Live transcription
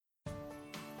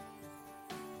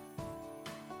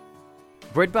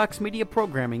Breadbox Media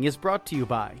programming is brought to you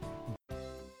by...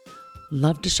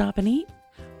 Love to shop and eat?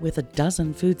 With a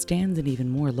dozen food stands and even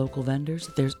more local vendors,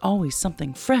 there's always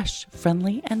something fresh,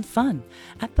 friendly, and fun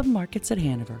at the Markets at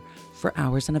Hanover. For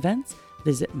hours and events,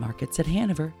 visit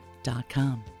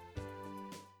marketsathanover.com.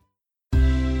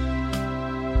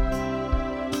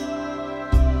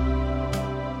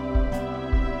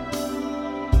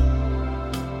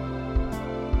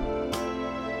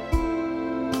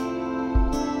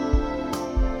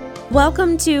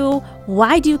 Welcome to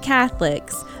Why Do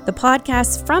Catholics, the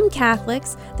podcast from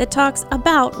Catholics that talks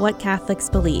about what Catholics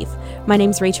believe. My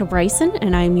name's Rachel Bryson,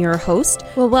 and I'm your host.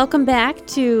 Well, welcome back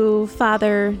to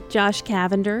Father Josh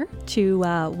Cavender to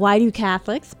Why Do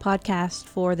Catholics, podcast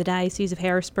for the Diocese of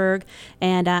Harrisburg.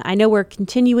 And I know we're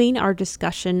continuing our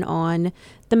discussion on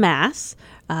the Mass.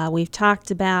 We've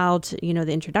talked about,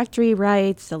 the introductory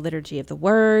rites, the liturgy of the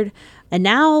Word, and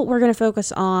now we're going to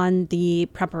focus on the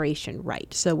preparation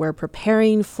rite. So we're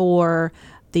preparing for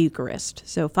the Eucharist.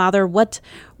 So, Father, what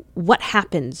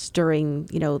happens during,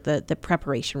 the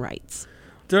preparation rites?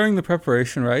 During the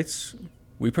preparation rites,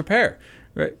 we prepare.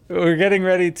 Right, we're getting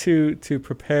ready to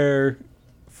prepare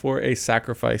for a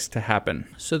sacrifice to happen.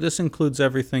 So this includes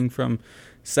everything from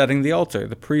setting the altar.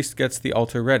 The priest gets the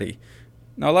altar ready.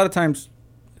 Now, a lot of times,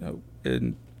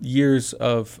 in years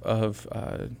of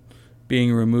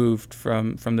being removed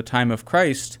from the time of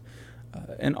Christ,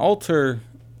 an altar,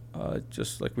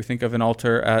 just like we think of an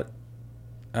altar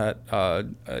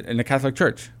in a Catholic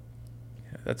church.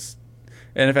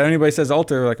 And if anybody says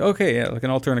altar, like, okay, yeah, like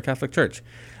an altar in a Catholic church.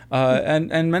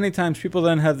 And many times people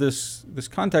then have this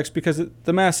context because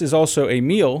the Mass is also a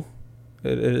meal.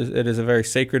 It is a very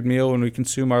sacred meal when we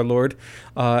consume our Lord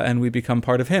and we become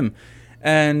part of Him.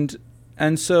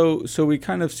 And so we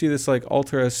kind of see this like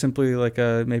altar as simply like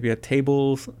maybe a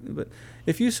table. But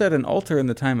if you said an altar in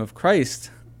the time of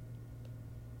Christ,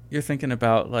 you're thinking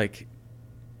about like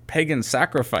pagan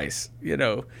sacrifice.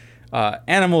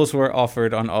 Animals were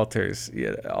offered on altars.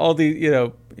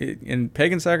 In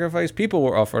pagan sacrifice, people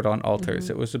were offered on altars.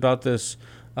 Mm-hmm. It was about this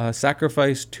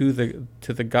sacrifice to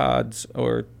the gods,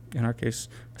 or in our case,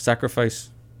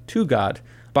 sacrifice to God,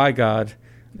 by God,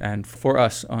 and for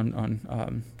us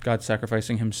on God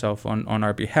sacrificing Himself on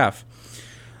our behalf.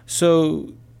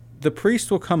 So the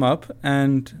priest will come up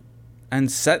and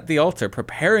set the altar,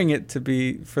 preparing it to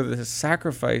be for the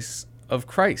sacrifice of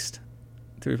Christ.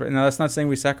 Now, that's not saying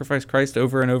we sacrifice Christ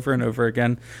over and over and over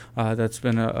again. That's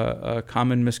been a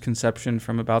common misconception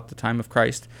from about the time of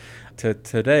Christ to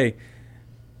today.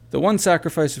 The one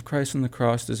sacrifice of Christ on the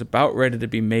cross is about ready to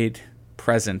be made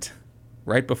present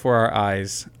right before our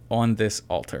eyes on this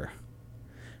altar.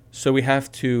 So we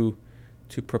have to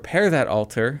prepare that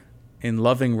altar in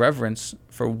loving reverence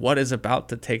for what is about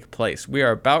to take place. We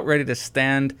are about ready to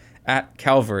stand at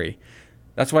Calvary.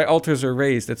 That's why altars are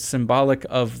raised. It's symbolic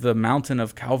of the mountain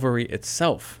of Calvary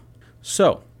itself.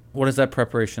 So, what does that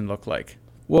preparation look like?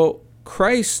 Well,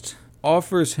 Christ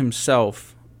offers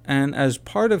Himself, and as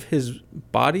part of His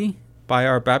body, by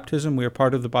our baptism, we are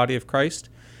part of the body of Christ.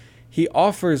 He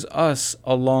offers us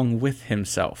along with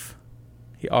Himself.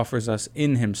 He offers us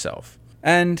in Himself.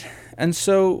 And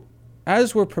so,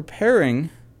 as we're preparing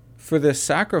for this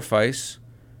sacrifice,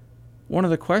 one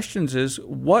of the questions is,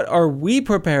 what are we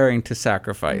preparing to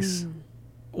sacrifice?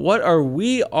 What are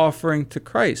we offering to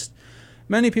Christ?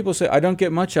 Many people say, I don't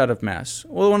get much out of Mass.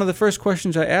 Well, one of the first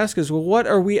questions I ask is, well, what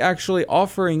are we actually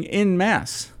offering in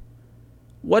Mass?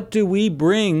 What do we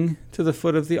bring to the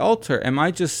foot of the altar? Am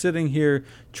I just sitting here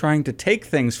trying to take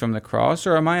things from the cross,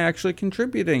 or am I actually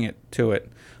contributing to it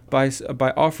by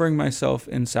offering myself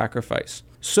in sacrifice?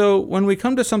 So when we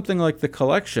come to something like the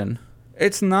collection,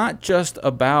 it's not just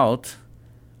about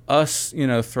us,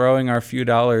 throwing our few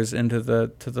dollars into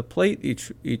the plate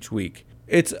each week.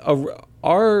 It's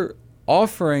our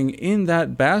offering in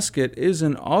that basket is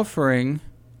an offering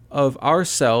of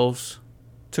ourselves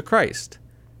to Christ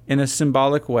in a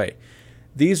symbolic way.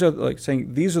 These are like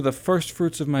saying, these are the first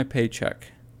fruits of my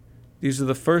paycheck. These are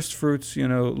the first fruits,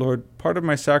 Lord, part of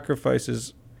my sacrifice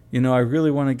is, I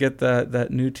really want to get that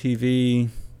new TV,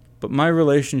 but my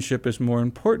relationship is more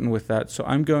important with that. So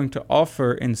I'm going to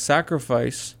offer in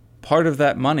sacrifice part of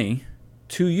that money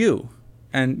to you.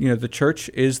 And, the church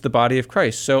is the body of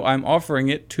Christ. So I'm offering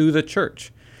it to the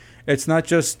church. It's not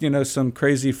just, some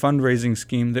crazy fundraising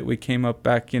scheme that we came up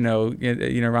back,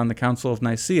 around the Council of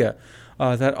Nicaea.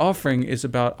 That offering is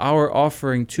about our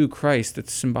offering to Christ.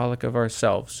 It's symbolic of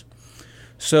ourselves.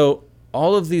 So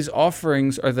all of these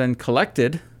offerings are then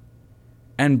collected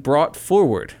and brought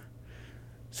forward.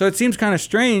 So it seems kind of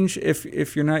strange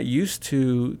if you're not used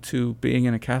to being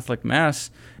in a Catholic Mass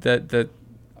that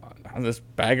this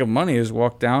bag of money is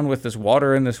walked down with this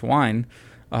water and this wine,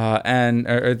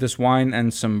 or this wine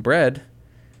and some bread.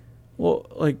 Well,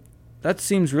 like, that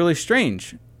seems really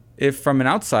strange if from an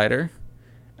outsider,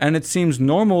 and it seems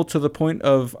normal to the point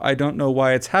of I don't know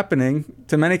why it's happening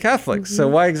to many Catholics. Mm-hmm. So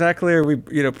why exactly are we,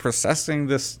 processing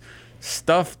this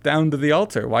stuff down to the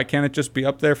altar? Why can't it just be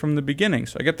up there from the beginning?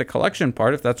 So I get the collection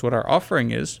part if that's what our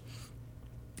offering is.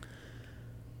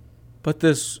 But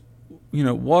this,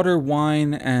 water,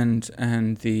 wine, and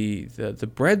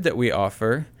the bread that we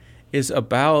offer is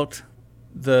about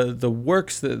the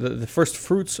works, the first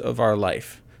fruits of our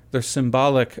life. They're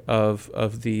symbolic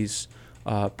of these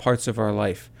parts of our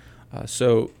life.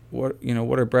 So what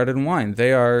are bread and wine?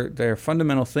 They are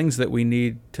fundamental things that we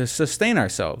need to sustain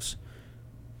ourselves.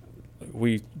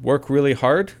 We work really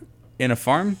hard in a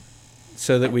farm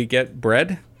so that we get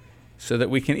bread, so that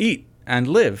we can eat and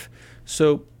live.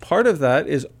 So part of that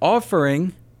is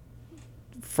offering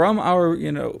from our,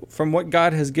 from what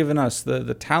God has given us,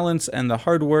 the talents and the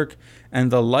hard work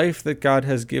and the life that God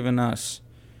has given us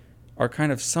are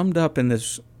kind of summed up in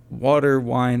this water,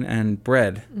 wine, and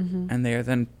bread. Mm-hmm. And they are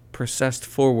then processed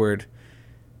forward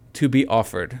to be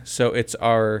offered. So it's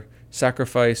our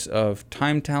sacrifice of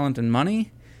time, talent, and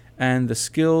money, and the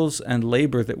skills and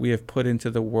labor that we have put into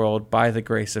the world by the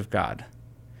grace of God.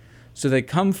 So they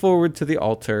come forward to the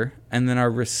altar and then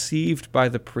are received by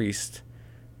the priest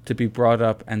to be brought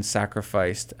up and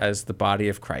sacrificed as the body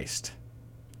of Christ.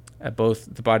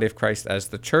 Both the body of Christ as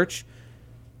the church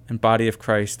and body of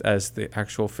Christ as the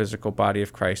actual physical body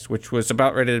of Christ, which was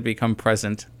about ready to become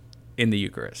present in the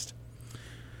Eucharist.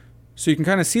 So you can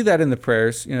kind of see that in the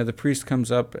prayers. The priest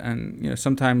comes up and,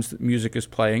 sometimes music is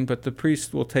playing, but the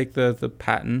priest will take the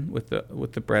paten with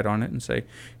the bread on it and say,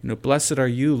 blessed are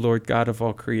you, Lord God of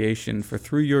all creation, for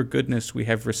through your goodness we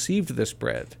have received this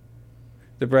bread.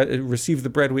 Receive the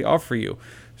bread we offer you.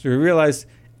 So we realize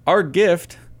our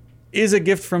gift is a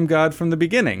gift from God from the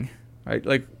beginning, right?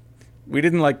 Like, we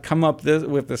didn't come up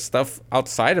with this stuff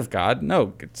outside of God.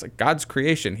 No, it's like God's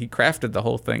creation. He crafted the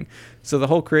whole thing. So the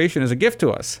whole creation is a gift to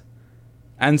us.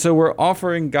 And so we're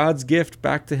offering God's gift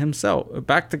back to himself,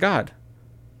 back to God.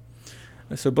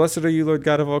 So blessed are you, Lord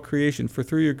God of all creation, for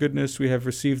through your goodness we have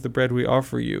received the bread we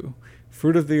offer you.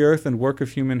 Fruit of the earth and work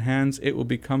of human hands, it will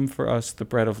become for us the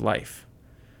bread of life.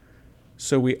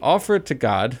 So we offer it to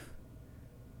God,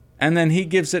 and then he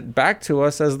gives it back to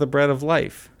us as the bread of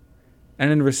life.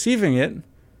 And in receiving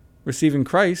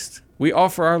Christ, we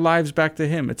offer our lives back to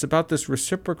him. It's about this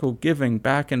reciprocal giving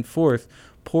back and forth,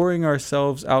 pouring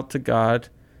ourselves out to God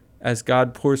as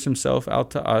God pours himself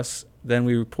out to us. Then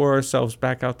we pour ourselves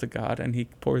back out to God, and he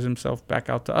pours himself back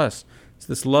out to us. It's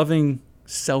this loving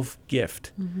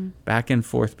self-gift back and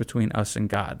forth between us and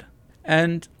God.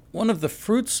 And one of the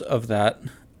fruits of that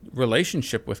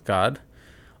relationship with God,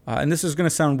 and this is going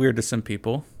to sound weird to some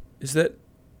people, is that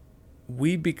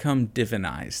we become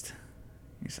divinized.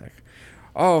 He's like,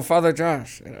 oh, Father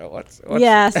Josh, what's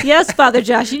Yes, Father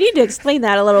Josh, you need to explain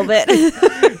that a little bit.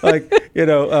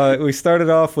 We started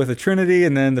off with a Trinity,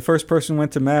 and then the first person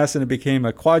went to Mass, and it became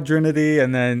a Quadrinity,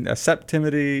 and then a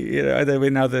Septimity. And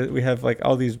then now that we have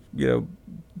all these,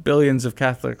 billions of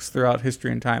Catholics throughout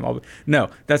history and time. No,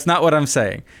 that's not what I'm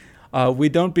saying. We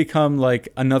don't become like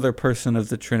another person of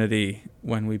the Trinity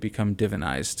when we become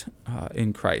divinized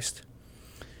in Christ.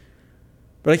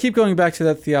 But I keep going back to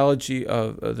that theology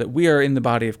of that we are in the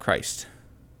body of Christ.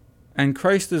 And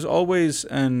Christ is always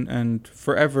and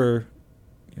forever,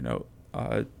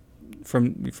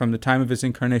 from the time of his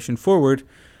incarnation forward,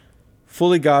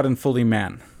 fully God and fully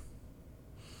man.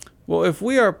 Well, if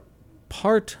we are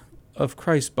part of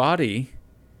Christ's body,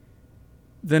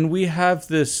 then we have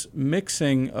this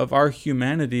mixing of our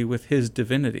humanity with his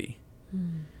divinity.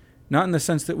 Not in the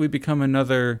sense that we become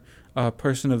another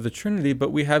person of the Trinity,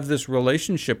 but we have this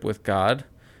relationship with God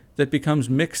that becomes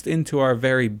mixed into our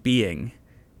very being.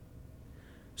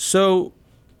 So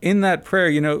in that prayer,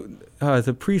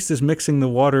 the priest is mixing the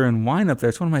water and wine up there.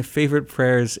 It's one of my favorite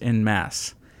prayers in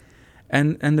Mass.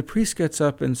 And the priest gets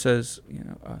up and says,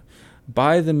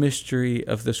 by the mystery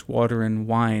of this water and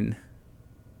wine,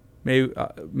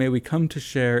 may we come to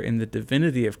share in the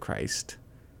divinity of Christ,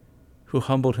 who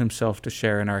humbled himself to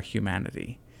share in our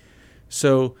humanity.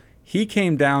 So he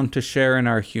came down to share in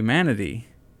our humanity,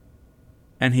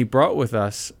 and he brought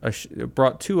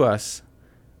to us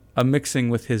a mixing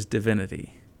with his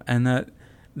divinity. And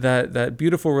that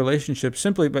beautiful relationship,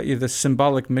 simply by the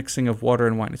symbolic mixing of water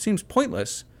and wine, it seems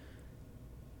pointless.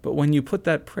 But when you put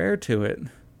that prayer to it,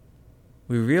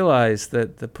 we realize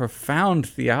that the profound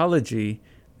theology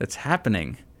that's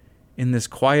happening in this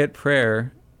quiet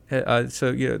prayer,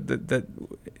 that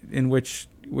in which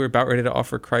we're about ready to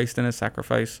offer Christ in a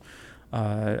sacrifice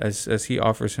as he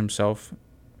offers himself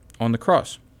on the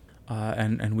cross.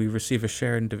 And we receive a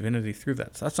share in divinity through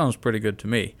that. So that sounds pretty good to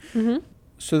me. Mm-hmm.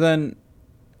 So then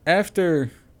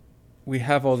after we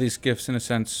have all these gifts, in a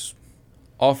sense,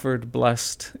 offered,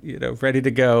 blessed, ready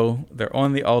to go, they're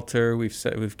on the altar,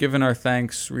 we've given our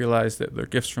thanks, realized that they're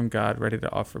gifts from God, ready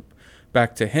to offer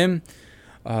back to him.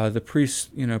 The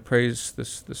priest, prays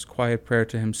this quiet prayer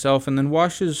to himself, and then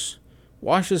washes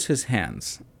his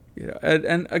hands.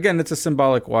 And again, it's a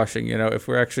symbolic washing. If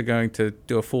we're actually going to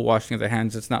do a full washing of the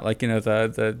hands, it's not like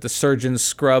the surgeons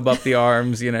scrub up the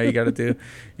arms. You got to do,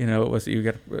 you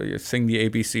got to sing the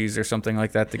ABCs or something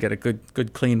like that to get a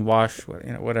good clean wash.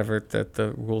 Whatever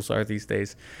the rules are these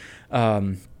days.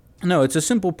 No, it's a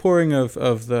simple pouring of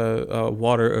the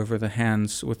water over the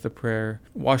hands with the prayer,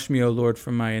 "Wash me, O Lord,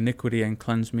 from my iniquity and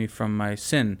cleanse me from my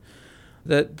sin."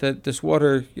 That this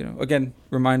water, again,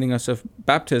 reminding us of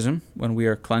baptism when we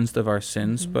are cleansed of our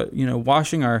sins, but,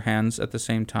 washing our hands at the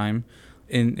same time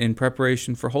in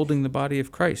preparation for holding the body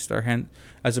of Christ.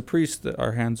 As a priest,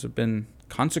 our hands have been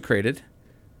consecrated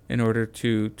in order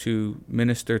to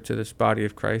minister to this body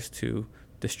of Christ, to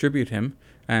distribute him,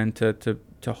 and to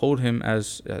hold him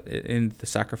as in the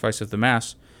sacrifice of the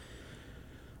Mass.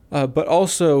 But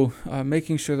also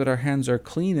making sure that our hands are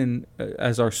clean and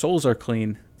as our souls are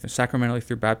clean, sacramentally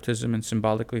through baptism and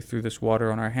symbolically through this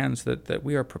water on our hands, that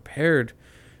we are prepared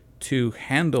to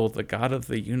handle the God of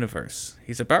the universe.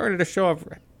 He's about ready to show up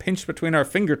pinched between our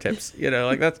fingertips,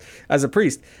 like that's as a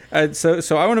priest. And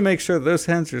so I want to make sure those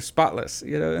hands are spotless,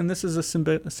 and this is a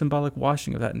symbolic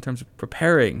washing of that in terms of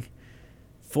preparing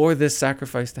for this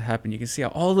sacrifice to happen. You can see how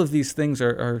all of these things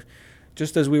are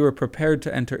just as we were prepared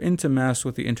to enter into Mass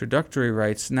with the introductory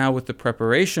rites, now with the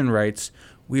preparation rites,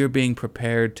 we are being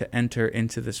prepared to enter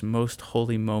into this most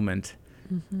holy moment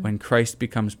when Christ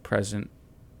becomes present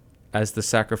as the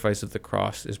sacrifice of the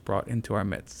cross is brought into our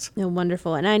midst. Oh,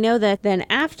 wonderful. And I know that then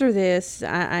after this,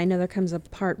 I know there comes a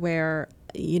part where,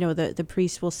 the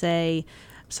priest will say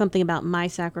something about my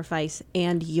sacrifice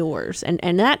and yours.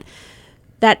 And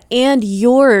that and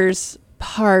yours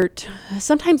part,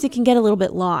 sometimes it can get a little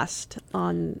bit lost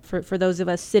for those of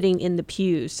us sitting in the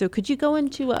pews. So could you go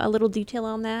into a little detail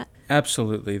on that?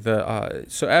 Absolutely.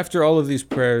 So after all of these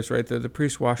prayers, right, the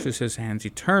priest washes his hands. He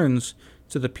turns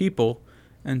to the people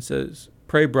and says,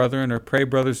 "Pray, brethren," or "Pray,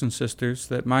 brothers and sisters,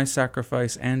 that my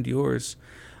sacrifice and yours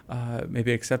may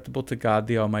be acceptable to God,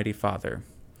 the Almighty Father."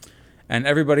 And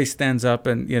everybody stands up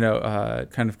and,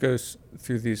 kind of goes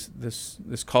through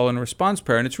this call and response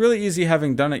prayer. And it's really easy,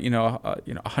 having done it,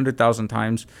 100,000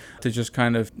 times, to just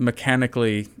kind of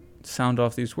mechanically sound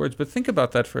off these words. But think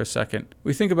about that for a second.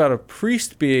 We think about a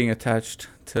priest being attached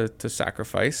to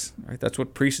sacrifice, right? That's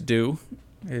what priests do,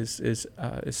 is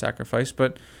sacrifice.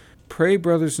 But pray,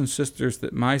 brothers and sisters,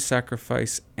 that my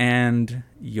sacrifice and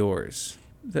yours.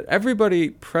 That everybody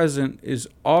present is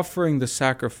offering the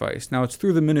sacrifice. Now, it's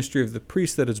through the ministry of the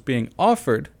priest that it's being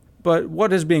offered, but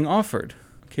what is being offered?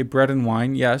 Okay, bread and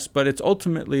wine, yes, but it's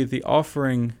ultimately the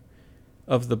offering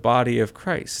of the body of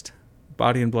Christ,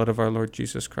 body and blood of our Lord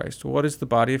Jesus Christ. What is the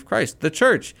body of Christ? The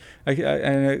church. I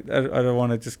don't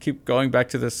want to just keep going back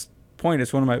to this point.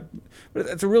 It's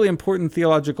a really important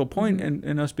theological point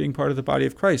in us being part of the body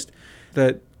of Christ,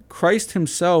 that Christ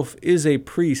himself is a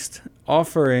priest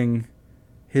offering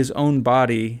his own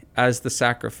body as the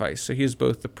sacrifice. So he is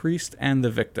both the priest and the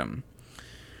victim.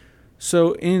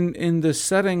 So in the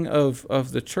setting of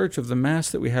the church, of the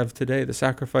Mass that we have today, the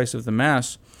sacrifice of the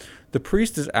Mass, the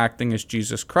priest is acting as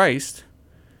Jesus Christ,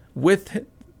 with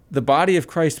the body of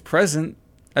Christ present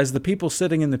as the people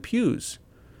sitting in the pews.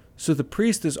 So the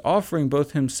priest is offering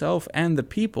both himself and the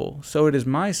people. So it is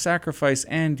my sacrifice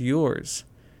and yours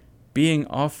being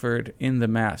offered in the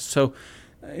Mass. So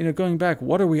going back,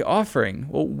 what are we offering?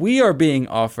 Well, we are being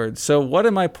offered. So what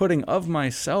am I putting of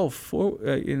myself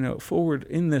forward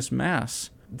in this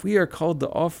Mass? We are called to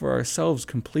offer ourselves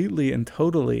completely and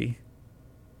totally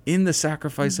in the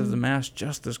sacrifice of the Mass,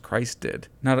 just as Christ did.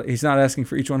 He's not asking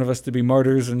for each one of us to be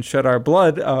martyrs and shed our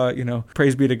blood,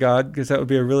 praise be to God, because that would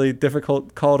be a really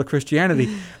difficult call to Christianity.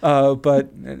 And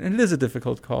it is a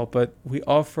difficult call, but we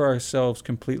offer ourselves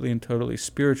completely and totally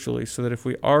spiritually, so that if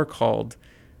we are called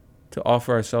to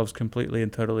offer ourselves completely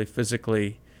and totally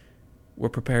physically, we're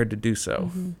prepared to do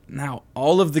so. Now,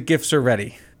 all of the gifts are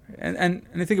ready. And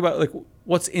I think about,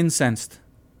 what's incensed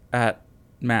at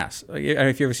Mass. Have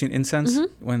you ever seen incense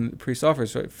when the priest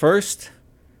offers? Right? First,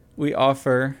 we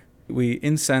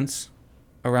incense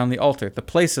around the altar, the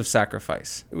place of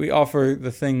sacrifice. We offer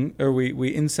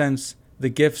we incense the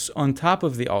gifts on top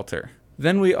of the altar.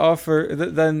 Then we offer.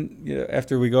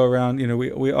 After we go around,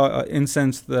 we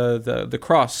incense the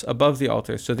cross above the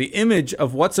altar. So the image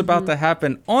of what's about to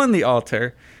happen on the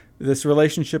altar, this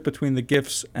relationship between the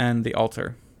gifts and the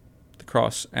altar, the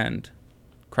cross and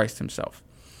Christ Himself.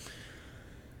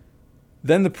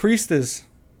 Then the priest is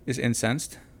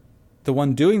incensed, the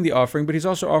one doing the offering, but he's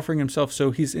also offering himself. So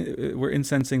we're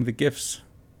incensing the gifts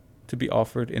to be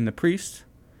offered in the priest,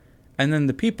 and then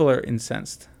the people are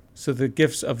incensed. So the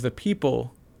gifts of the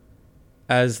people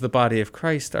as the body of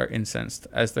Christ are incensed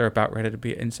as they're about ready to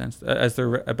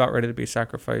be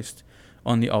sacrificed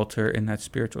on the altar in that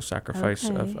spiritual sacrifice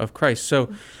of Christ.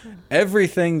 So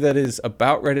everything that is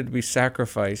about ready to be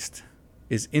sacrificed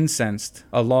is incensed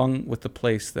along with the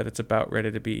place that it's about ready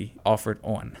to be offered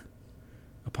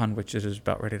upon which it is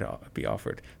about ready to be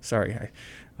offered. Sorry,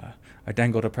 I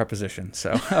dangled a preposition.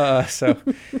 So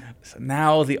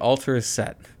now the altar is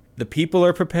set. The people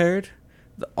are prepared,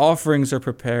 the offerings are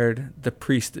prepared, the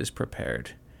priest is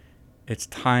prepared. It's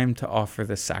time to offer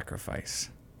the sacrifice.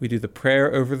 We do the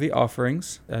prayer over the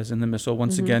offerings, as in the Missal,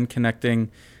 once again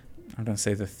connecting, I'm going to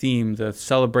say the theme, the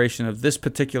celebration of this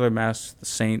particular Mass, the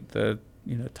saint, the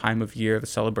time of year, the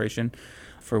celebration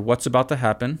for what's about to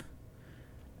happen.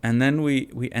 And then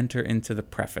we enter into the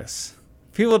preface.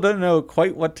 People don't know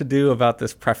quite what to do about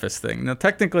this preface thing. Now,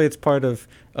 technically, it's part of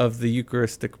the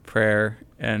Eucharistic prayer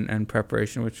and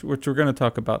preparation, which we're going to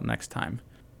talk about next time.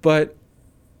 But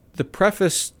the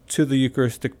preface to the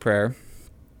Eucharistic prayer,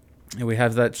 and we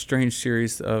have that strange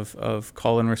series of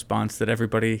call and response that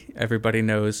everybody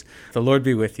knows. The Lord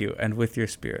be with you and with your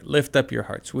spirit. Lift up your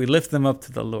hearts. We lift them up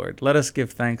to the Lord. Let us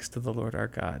give thanks to the Lord our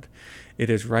God. It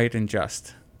is right and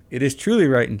just. It is truly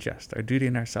right and just, our duty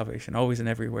and our salvation, always and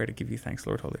everywhere to give you thanks,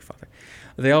 Lord, Holy Father.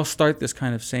 They all start this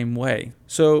kind of same way.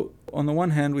 So on the one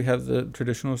hand, we have the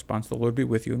traditional response, the Lord be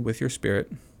with you and with your spirit.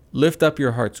 Lift up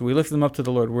your hearts. We lift them up to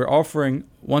the Lord. We're offering,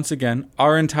 once again,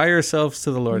 our entire selves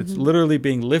to the Lord. It's literally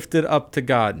being lifted up to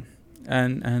God.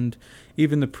 And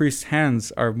even the priest's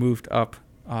hands are moved up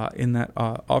in that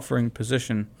offering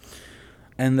position.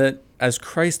 And that as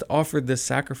Christ offered this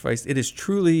sacrifice, it is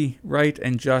truly right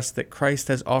and just that Christ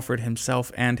has offered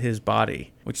himself and his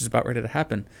body, which is about ready to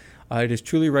happen. It is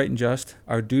truly right and just,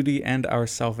 our duty and our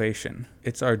salvation.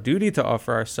 It's our duty to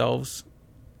offer ourselves,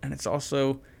 and it's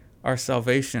also our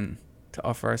salvation to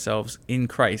offer ourselves in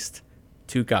Christ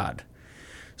to God.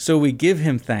 So we give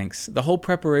him thanks. The whole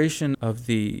preparation of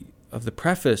the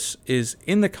preface is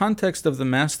in the context of the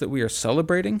Mass that we are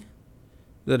celebrating,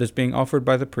 that is being offered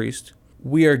by the priest.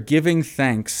 We are giving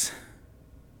thanks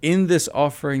in this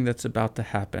offering that's about to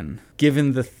happen,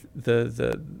 given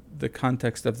the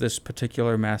context of this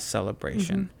particular Mass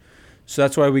celebration. So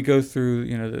that's why we go through,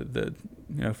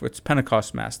 if it's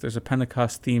Pentecost Mass, there's a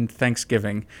Pentecost-themed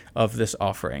Thanksgiving of this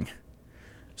offering.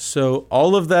 So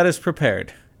all of that is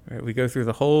prepared. Right? We go through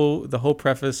the whole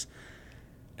preface,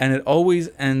 and it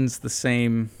always ends the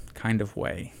same kind of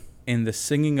way, in the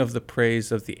singing of the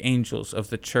praise of the angels of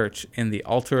the church in the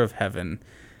altar of heaven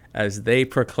as they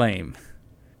proclaim,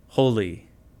 Holy,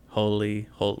 holy,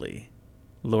 holy,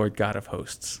 Lord God of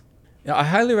hosts. Now, I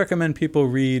highly recommend people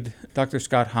read Dr.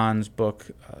 Scott Hahn's book,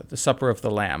 The Supper of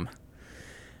the Lamb.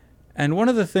 And one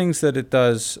of the things that it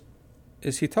does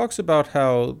is he talks about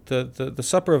how the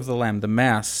Supper of the Lamb, the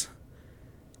Mass,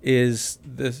 is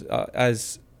this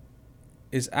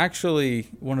is actually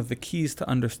one of the keys to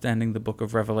understanding the book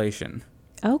of Revelation.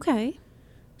 Okay.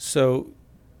 So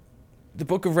the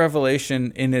book of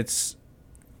Revelation, in its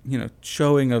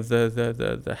showing of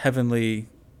the heavenly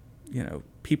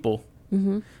people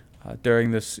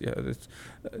during this,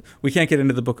 we can't get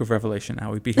into the book of Revelation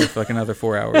now. We'd be here for like another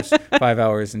 4 hours, 5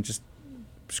 hours, and just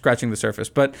scratching the surface.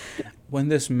 But when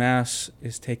this Mass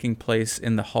is taking place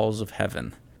in the halls of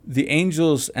heaven, the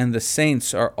angels and the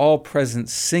saints are all present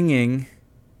singing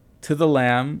to the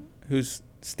Lamb, who's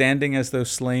standing as though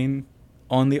slain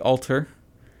on the altar,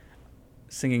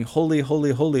 singing, Holy,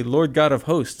 holy, holy, Lord God of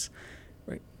hosts.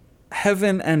 Right?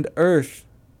 Heaven and earth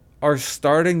are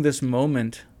starting this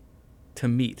moment to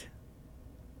meet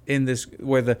in this,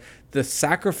 where the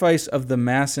sacrifice of the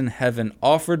Mass in heaven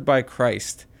offered by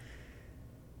Christ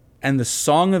and the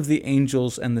song of the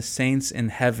angels and the saints in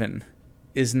heaven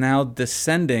is now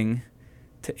descending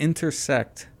to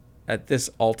intersect at this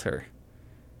altar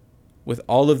with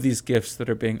all of these gifts that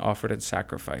are being offered in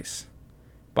sacrifice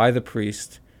by the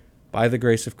priest, by the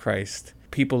grace of Christ,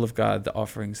 people of God, the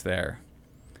offerings there.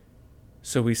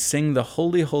 So we sing the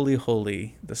Holy, Holy,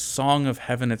 Holy, the song of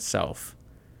heaven itself,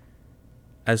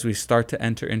 as we start to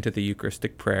enter into the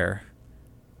Eucharistic prayer,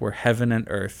 where heaven and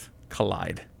earth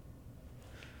collide.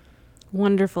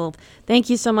 Wonderful.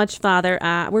 Thank you so much, Father.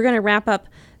 We're going to wrap up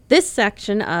this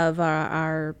section of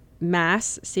our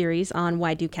Mass series on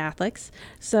Why Do Catholics.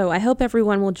 So I hope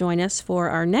everyone will join us for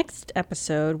our next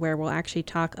episode, where we'll actually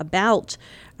talk about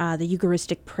the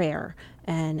Eucharistic prayer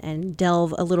and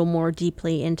delve a little more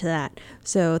deeply into that.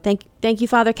 So thank you,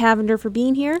 Father Cavender, for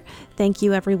being here. Thank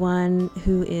you, everyone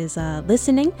who is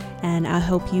listening, and I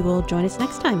hope you will join us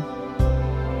next time.